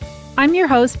I'm your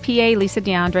host, PA Lisa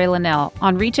DeAndre Linnell,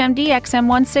 on ReachMD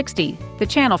XM160, the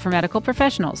channel for medical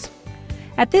professionals.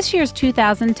 At this year's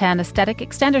 2010 Aesthetic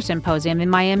Extender Symposium in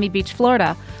Miami Beach,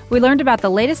 Florida, we learned about the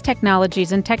latest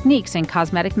technologies and techniques in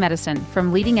cosmetic medicine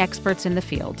from leading experts in the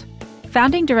field.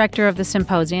 Founding director of the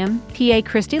symposium, PA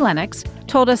Christy Lennox,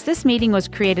 told us this meeting was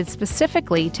created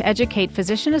specifically to educate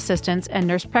physician assistants and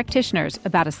nurse practitioners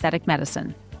about aesthetic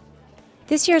medicine.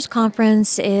 This year's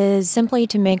conference is simply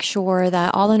to make sure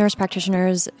that all the nurse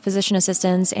practitioners, physician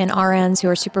assistants, and RNs who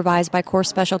are supervised by core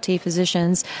specialty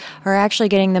physicians are actually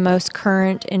getting the most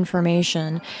current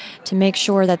information to make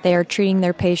sure that they are treating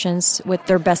their patients with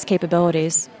their best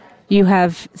capabilities. You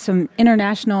have some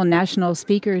international and national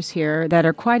speakers here that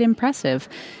are quite impressive,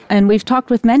 and we've talked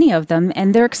with many of them,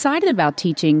 and they're excited about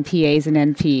teaching PAs and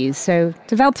NPs, so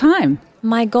it's about time.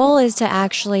 My goal is to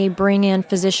actually bring in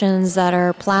physicians that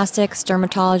are plastics,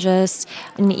 dermatologists,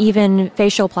 and even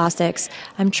facial plastics.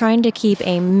 I'm trying to keep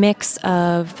a mix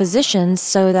of physicians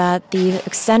so that the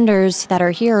extenders that are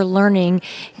here learning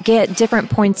get different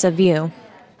points of view.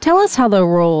 Tell us how the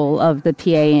role of the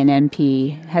PA and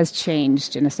NP has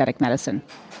changed in aesthetic medicine.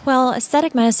 Well,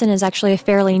 aesthetic medicine is actually a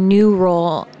fairly new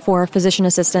role for physician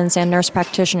assistants and nurse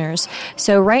practitioners.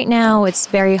 So right now it's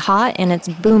very hot and it's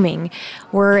booming.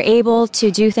 We're able to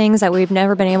do things that we've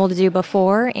never been able to do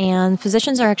before, and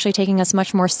physicians are actually taking us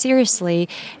much more seriously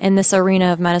in this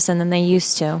arena of medicine than they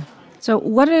used to. So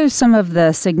what are some of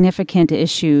the significant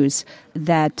issues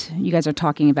that you guys are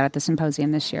talking about at the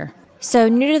symposium this year? So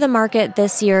new to the market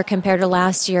this year compared to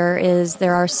last year is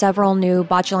there are several new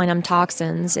botulinum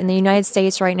toxins. In the United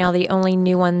States right now, the only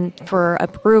new one for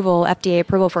approval, FDA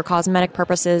approval for cosmetic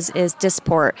purposes, is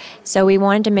Dysport. So we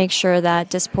wanted to make sure that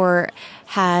Dysport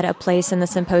had a place in the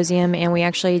symposium, and we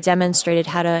actually demonstrated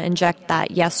how to inject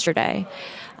that yesterday.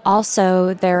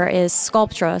 Also, there is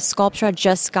Sculptra. Sculptra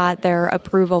just got their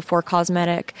approval for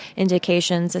cosmetic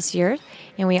indications this year,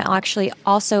 and we actually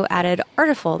also added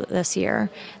Artiful this year.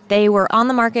 They were on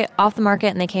the market, off the market,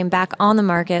 and they came back on the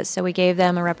market, so we gave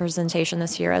them a representation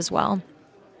this year as well.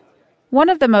 One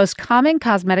of the most common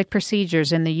cosmetic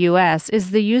procedures in the U.S. is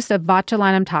the use of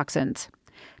botulinum toxins.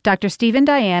 Dr. Stephen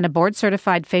Diane, a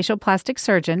board-certified facial plastic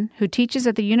surgeon who teaches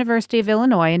at the University of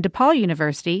Illinois and DePaul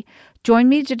University, joined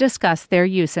me to discuss their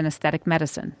use in aesthetic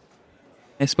medicine.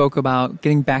 I spoke about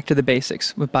getting back to the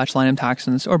basics with botulinum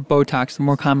toxins, or Botox, the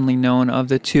more commonly known of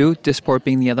the two, Dysport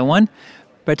being the other one,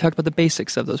 but I talked about the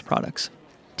basics of those products.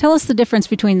 Tell us the difference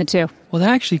between the two. Well,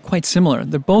 they're actually quite similar.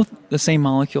 They're both the same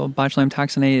molecule. Botulinum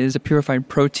toxin A is a purified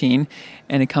protein,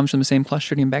 and it comes from the same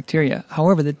Clostridium bacteria.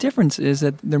 However, the difference is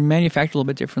that they're manufactured a little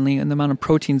bit differently in the amount of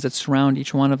proteins that surround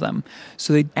each one of them.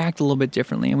 So they act a little bit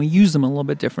differently, and we use them a little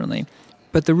bit differently.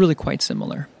 But they're really quite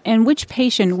similar. And which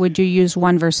patient would you use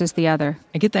one versus the other?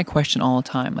 I get that question all the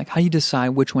time, like how do you decide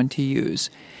which one to use?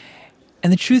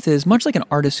 And the truth is, much like an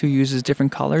artist who uses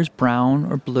different colors, brown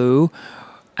or blue,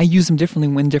 I use them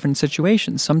differently in different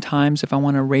situations. Sometimes if I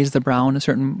want to raise the brow in a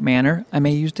certain manner, I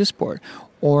may use Dysport.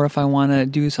 Or if I want to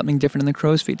do something different in the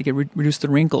crow's feet to reduce the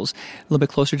wrinkles a little bit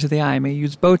closer to the eye, I may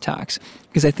use Botox,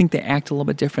 because I think they act a little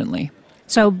bit differently.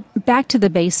 So back to the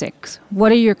basics.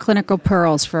 What are your clinical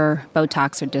pearls for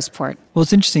Botox or Dysport? Well,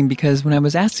 it's interesting because when I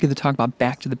was asked to talk about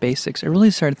back to the basics, I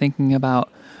really started thinking about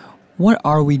what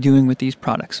are we doing with these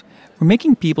products? We're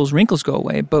making people's wrinkles go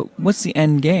away, but what's the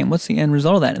end game? What's the end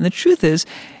result of that? And the truth is,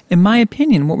 in my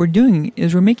opinion, what we're doing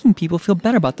is we're making people feel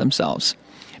better about themselves.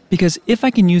 Because if I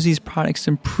can use these products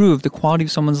to improve the quality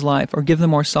of someone's life or give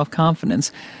them more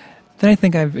self-confidence, then I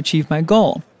think I've achieved my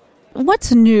goal.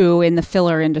 What's new in the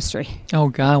filler industry? Oh,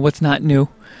 God, what's not new?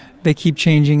 They keep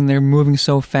changing. They're moving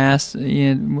so fast.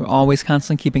 We're always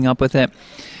constantly keeping up with it.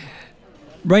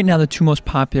 Right now, the two most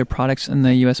popular products in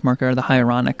the U.S. market are the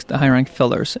hyaluronic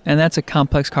fillers. And that's a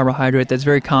complex carbohydrate that's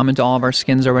very common to all of our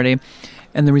skins already.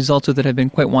 And the results with it have been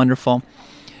quite wonderful.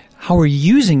 How we're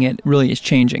using it really is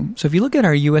changing. So if you look at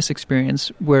our U.S. experience,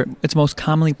 where it's most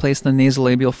commonly placed in the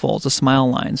nasolabial folds, the smile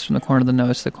lines from the corner of the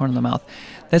nose to the corner of the mouth,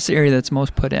 that's the area that's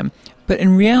most put in. But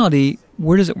in reality,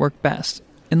 where does it work best?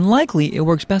 And likely, it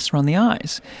works best around the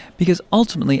eyes, because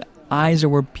ultimately, eyes are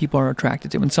where people are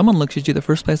attracted to. When someone looks at you, the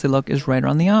first place they look is right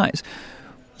around the eyes.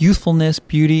 Youthfulness,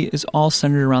 beauty is all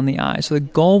centered around the eyes. So the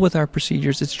goal with our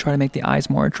procedures is to try to make the eyes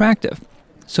more attractive.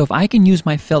 So if I can use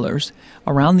my fillers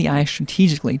around the eye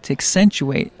strategically to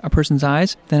accentuate a person's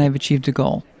eyes, then I've achieved a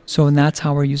goal. So and that's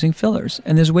how we're using fillers.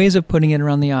 And there's ways of putting it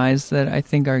around the eyes that I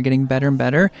think are getting better and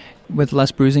better with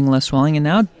less bruising, less swelling. And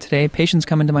now today, patients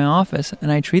come into my office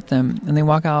and I treat them and they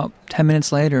walk out 10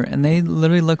 minutes later and they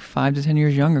literally look 5 to 10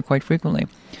 years younger quite frequently.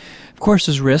 Of course,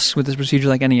 there's risks with this procedure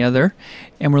like any other,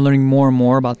 and we're learning more and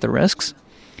more about the risks.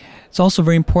 It's also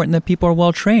very important that people are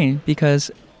well trained,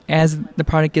 because as the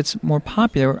product gets more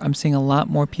popular, I'm seeing a lot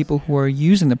more people who are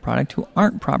using the product who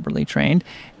aren't properly trained,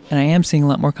 and I am seeing a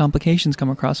lot more complications come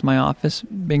across my office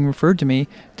being referred to me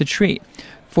to treat.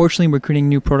 Fortunately, we're creating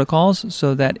new protocols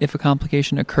so that if a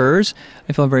complication occurs,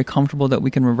 I feel very comfortable that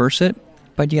we can reverse it,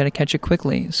 but you got to catch it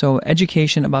quickly. So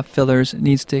education about fillers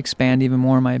needs to expand even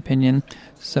more, in my opinion,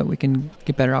 so we can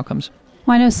get better outcomes.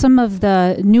 Well, I know some of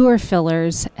the newer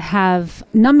fillers have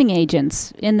numbing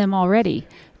agents in them already.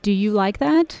 Do you like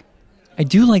that? I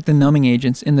do like the numbing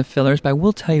agents in the fillers, but I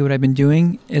will tell you what I've been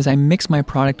doing is I mix my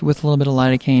product with a little bit of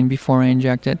lidocaine before I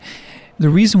inject it. The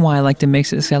reason why I like to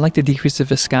mix it is I like to decrease the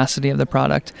viscosity of the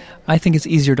product. I think it's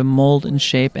easier to mold and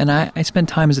shape, and I spent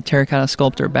time as a terracotta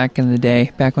sculptor back in the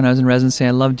day, back when I was in residency.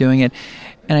 I loved doing it,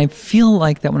 and I feel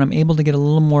like that when I'm able to get a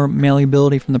little more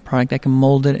malleability from the product, I can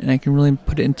mold it and I can really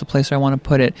put it into the place where I want to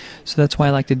put it. So that's why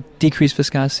I like to decrease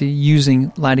viscosity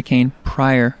using lidocaine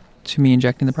prior to me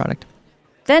injecting the product.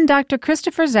 Then Dr.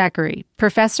 Christopher Zachary,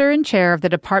 professor and chair of the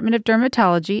Department of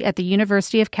Dermatology at the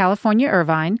University of California,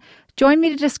 Irvine, joined me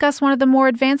to discuss one of the more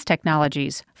advanced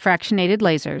technologies, fractionated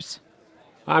lasers.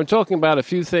 I'm talking about a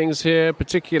few things here.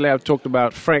 Particularly, I've talked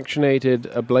about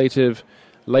fractionated ablative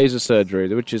laser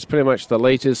surgery, which is pretty much the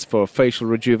latest for facial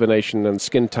rejuvenation and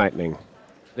skin tightening.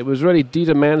 It was really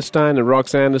Dieter Manstein and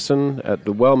Rox Anderson at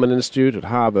the Wellman Institute at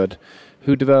Harvard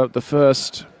who developed the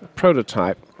first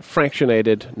prototype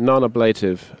fractionated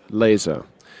non-ablative laser,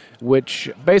 which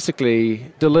basically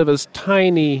delivers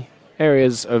tiny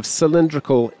areas of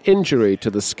cylindrical injury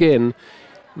to the skin,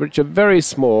 which are very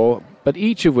small, but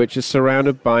each of which is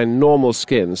surrounded by normal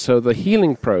skin. So the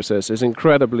healing process is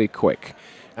incredibly quick.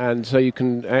 And so you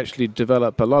can actually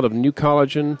develop a lot of new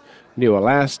collagen, new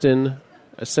elastin,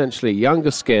 essentially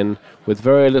younger skin with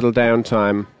very little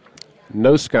downtime,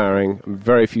 no scarring, and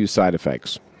very few side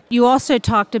effects. You also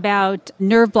talked about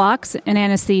nerve blocks and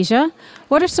anesthesia.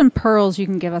 What are some pearls you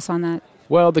can give us on that?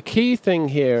 Well, the key thing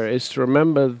here is to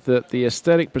remember that the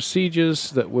aesthetic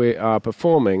procedures that we are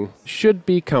performing should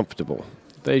be comfortable.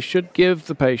 They should give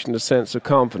the patient a sense of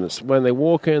confidence. When they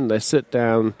walk in, they sit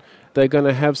down, they're going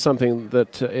to have something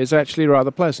that is actually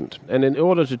rather pleasant. And in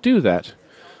order to do that,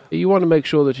 you want to make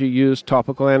sure that you use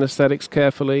topical anesthetics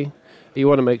carefully. You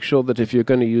want to make sure that if you're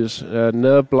going to use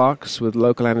nerve blocks with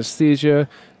local anesthesia,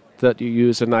 that you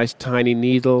use a nice tiny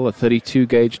needle, a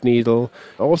 32-gauge needle.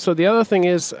 Also, the other thing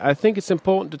is, I think it's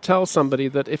important to tell somebody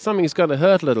that if something's going to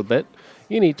hurt a little bit,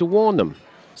 you need to warn them.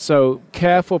 So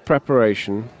careful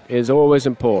preparation is always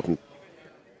important.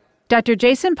 Dr.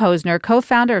 Jason Posner,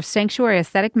 co-founder of Sanctuary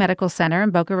Aesthetic Medical Center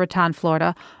in Boca Raton,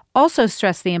 Florida, also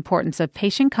stressed the importance of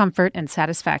patient comfort and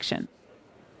satisfaction.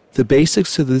 The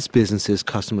basics to this business is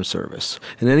customer service,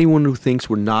 and anyone who thinks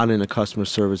we're not in a customer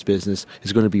service business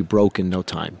is going to be broke in no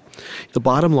time. The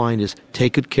bottom line is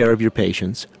take good care of your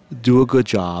patients, do a good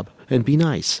job, and be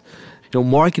nice.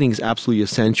 Marketing is absolutely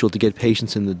essential to get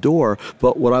patients in the door,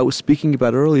 but what I was speaking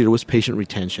about earlier was patient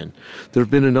retention. There have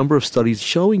been a number of studies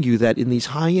showing you that in these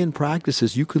high-end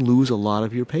practices, you can lose a lot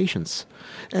of your patients.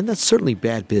 And that's certainly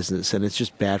bad business, and it's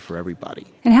just bad for everybody.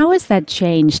 And how has that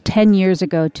changed 10 years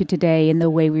ago to today in the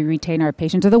way we retain our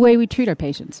patients or the way we treat our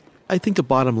patients? I think the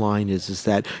bottom line is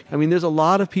that, there's a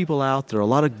lot of people out there, a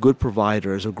lot of good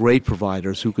providers or great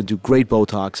providers who can do great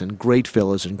Botox and great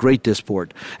fillers and great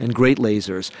Dysport and great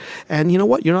lasers. And you know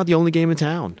what? You're not the only game in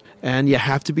town. And you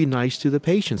have to be nice to the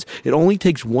patients. It only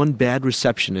takes one bad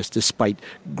receptionist, despite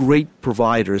great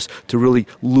providers, to really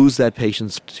lose that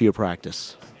patient to your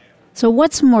practice. So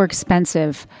what's more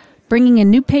expensive, bringing a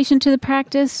new patient to the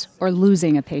practice or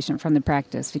losing a patient from the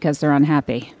practice because they're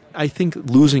unhappy? I think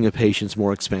losing a patient's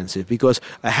more expensive because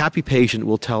a happy patient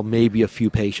will tell maybe a few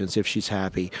patients if she's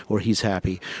happy or he's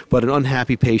happy, but an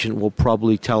unhappy patient will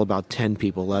probably tell about 10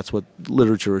 people. That's what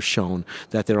literature has shown,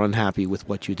 that they're unhappy with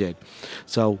what you did.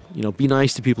 So, be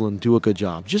nice to people and do a good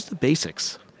job. Just the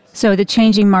basics. So the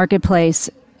changing marketplace,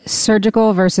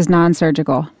 surgical versus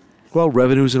non-surgical? Well,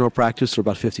 revenues in our practice are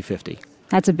about 50-50.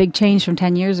 That's a big change from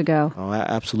 10 years ago. Oh,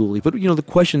 absolutely. But, the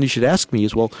question you should ask me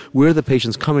is, well, where are the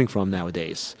patients coming from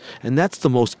nowadays? And that's the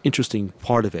most interesting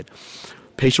part of it.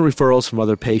 Patient referrals from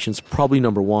other patients, probably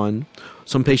number one.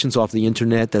 Some patients off the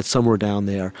internet, that's somewhere down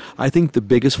there. I think the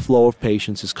biggest flow of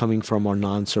patients is coming from our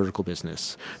non-surgical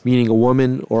business, meaning a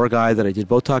woman or a guy that I did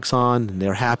Botox on, and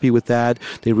they're happy with that.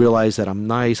 They realize that I'm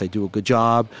nice, I do a good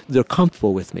job. They're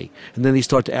comfortable with me. And then they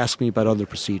start to ask me about other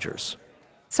procedures.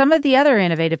 Some of the other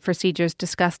innovative procedures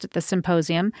discussed at the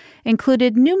symposium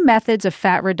included new methods of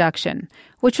fat reduction,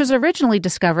 which was originally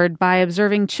discovered by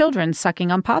observing children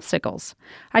sucking on popsicles.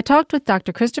 I talked with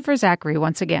Dr. Christopher Zachary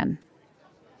once again.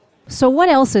 So what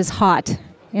else is hot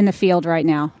in the field right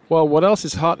now? Well, what else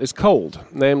is hot is cold,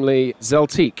 namely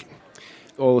Zeltiq,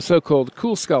 or the so-called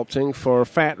cool sculpting for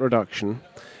fat reduction.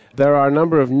 There are a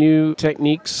number of new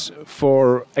techniques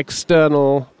for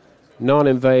external,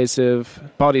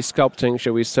 non-invasive body sculpting,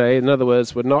 shall we say. In other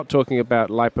words, we're not talking about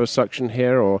liposuction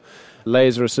here, or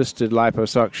laser-assisted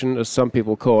liposuction, as some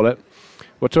people call it.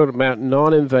 We're talking about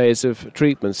non-invasive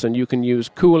treatments, and you can use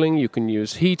cooling, you can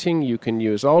use heating, you can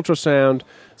use ultrasound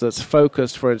that's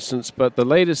focused, for instance. But the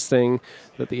latest thing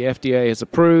that the FDA has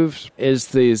approved is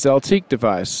the Zeltiq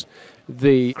device,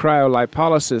 the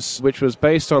cryolipolysis, which was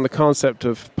based on the concept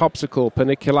of popsicle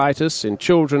paniculitis in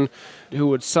children who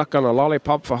would suck on a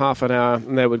lollipop for half an hour,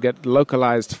 and they would get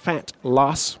localized fat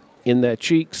loss in their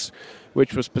cheeks,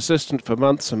 which was persistent for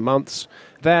months and months.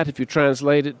 That, if you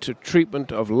translate it to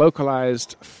treatment of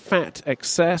localized fat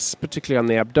excess, particularly on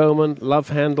the abdomen, love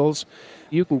handles,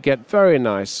 you can get very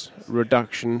nice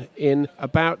reduction in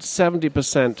about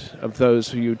 70% of those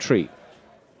who you treat.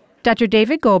 Dr.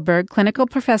 David Goldberg, clinical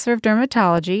professor of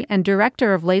dermatology and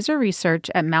director of laser research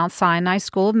at Mount Sinai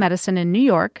School of Medicine in New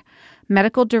York,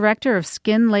 medical director of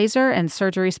Skin Laser and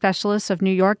Surgery Specialists of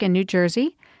New York and New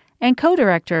Jersey, and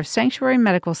co-director of Sanctuary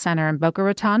Medical Center in Boca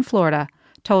Raton, Florida,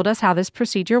 told us how this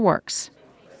procedure works.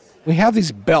 We have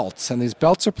these belts, and these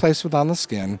belts are placed within the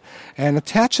skin, and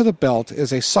attached to the belt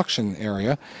is a suction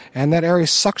area, and that area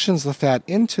suctions the fat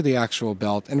into the actual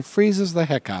belt and freezes the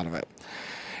heck out of it.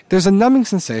 There's a numbing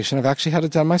sensation. I've actually had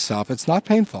it done myself. It's not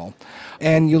painful.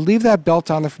 And you leave that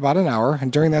belt on there for about an hour,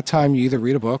 and during that time you either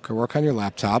read a book or work on your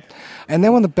laptop. And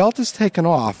then when the belt is taken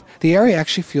off, the area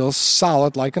actually feels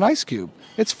solid like an ice cube.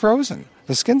 It's frozen.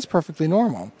 The skin's perfectly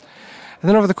normal. And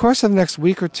then over the course of the next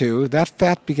week or two, that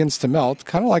fat begins to melt,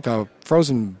 kind of like a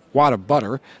frozen wad of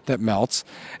butter that melts.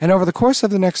 And over the course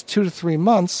of the next 2 to 3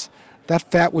 months,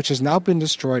 that fat which has now been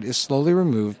destroyed is slowly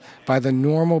removed by the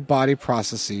normal body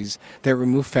processes that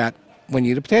remove fat when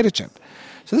you eat a potato chip.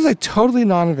 So this is a totally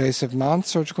non-invasive,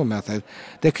 non-surgical method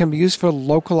that can be used for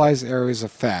localized areas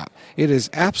of fat. It is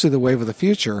absolutely the wave of the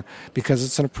future because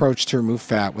it's an approach to remove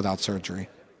fat without surgery.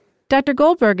 Dr.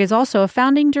 Goldberg is also a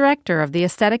founding director of the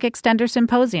Aesthetic Extender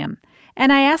Symposium,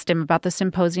 and I asked him about the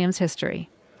symposium's history.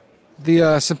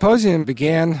 The symposium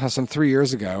began some 3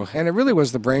 years ago, and it really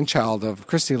was the brainchild of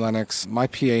Christy Lennox, my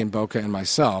PA in Boca, and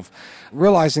myself,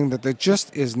 realizing that there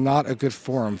just is not a good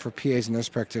forum for PAs and nurse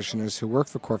practitioners who work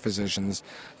for core physicians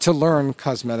to learn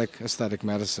cosmetic aesthetic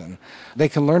medicine. They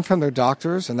can learn from their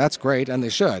doctors, and that's great, and they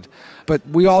should, but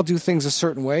we all do things a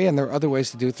certain way, and there are other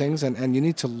ways to do things, and you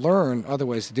need to learn other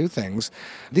ways to do things.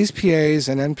 These PAs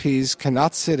and NPs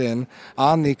cannot sit in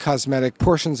on the cosmetic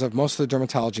portions of most of the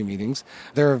dermatology meetings.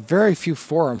 There are very few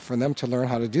forums for them to learn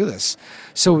how to do this.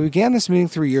 So we began this meeting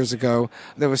 3 years ago.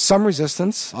 There was some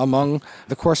resistance among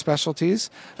the core specialties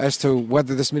as to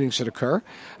whether this meeting should occur.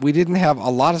 We didn't have a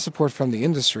lot of support from the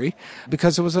industry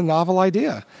because it was a novel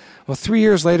idea. Well, 3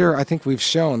 years later, I think we've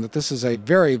shown that this is a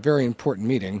very, very important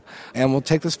meeting, and we'll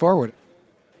take this forward.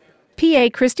 PA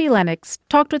Christy Lennox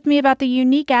talked with me about the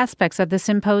unique aspects of the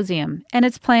symposium and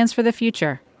its plans for the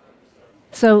future.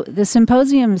 So the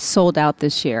symposium sold out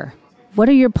this year. What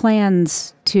are your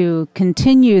plans to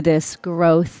continue this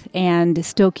growth and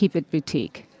still keep it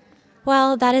boutique?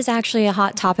 Well, that is actually a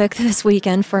hot topic this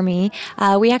weekend for me.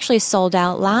 We actually sold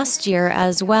out last year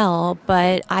as well,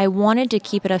 but I wanted to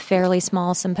keep it a fairly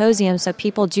small symposium so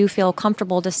people do feel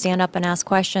comfortable to stand up and ask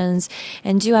questions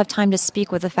and do have time to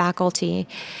speak with the faculty.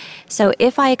 So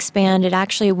if I expand, it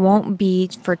actually won't be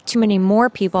for too many more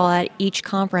people at each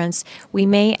conference. We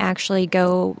may actually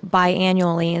go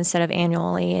biannually instead of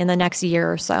annually in the next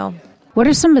year or so. What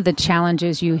are some of the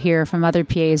challenges you hear from other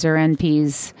PAs or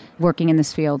NPs working in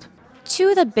this field? Two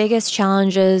of the biggest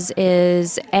challenges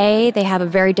is, A, they have a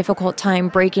very difficult time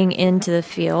breaking into the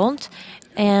field,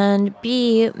 and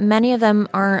B, many of them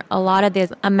aren't allotted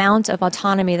the amount of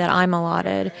autonomy that I'm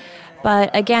allotted.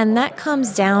 But again, that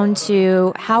comes down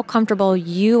to how comfortable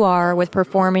you are with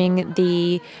performing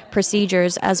the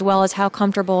procedures as well as how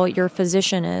comfortable your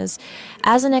physician is.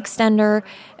 As an extender,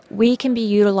 we can be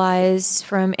utilized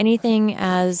from anything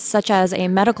such as a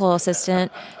medical assistant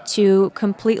to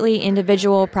completely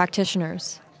individual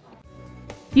practitioners.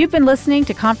 You've been listening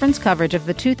to conference coverage of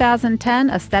the 2010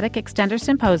 Aesthetic Extender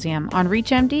Symposium on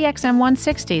ReachMD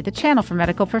XM160, the channel for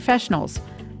medical professionals.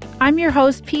 I'm your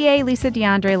host, PA Lisa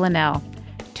DeAndre Linnell.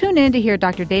 Tune in to hear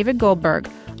Dr. David Goldberg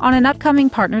on an upcoming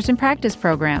Partners in Practice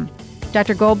program.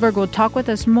 Dr. Goldberg will talk with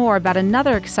us more about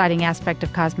another exciting aspect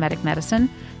of cosmetic medicine,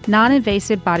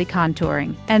 non-invasive body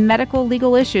contouring, and medical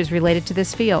legal issues related to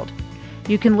this field.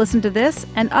 You can listen to this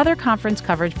and other conference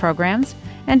coverage programs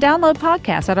and download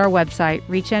podcasts at our website,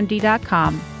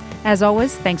 reachmd.com. As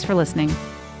always, thanks for listening.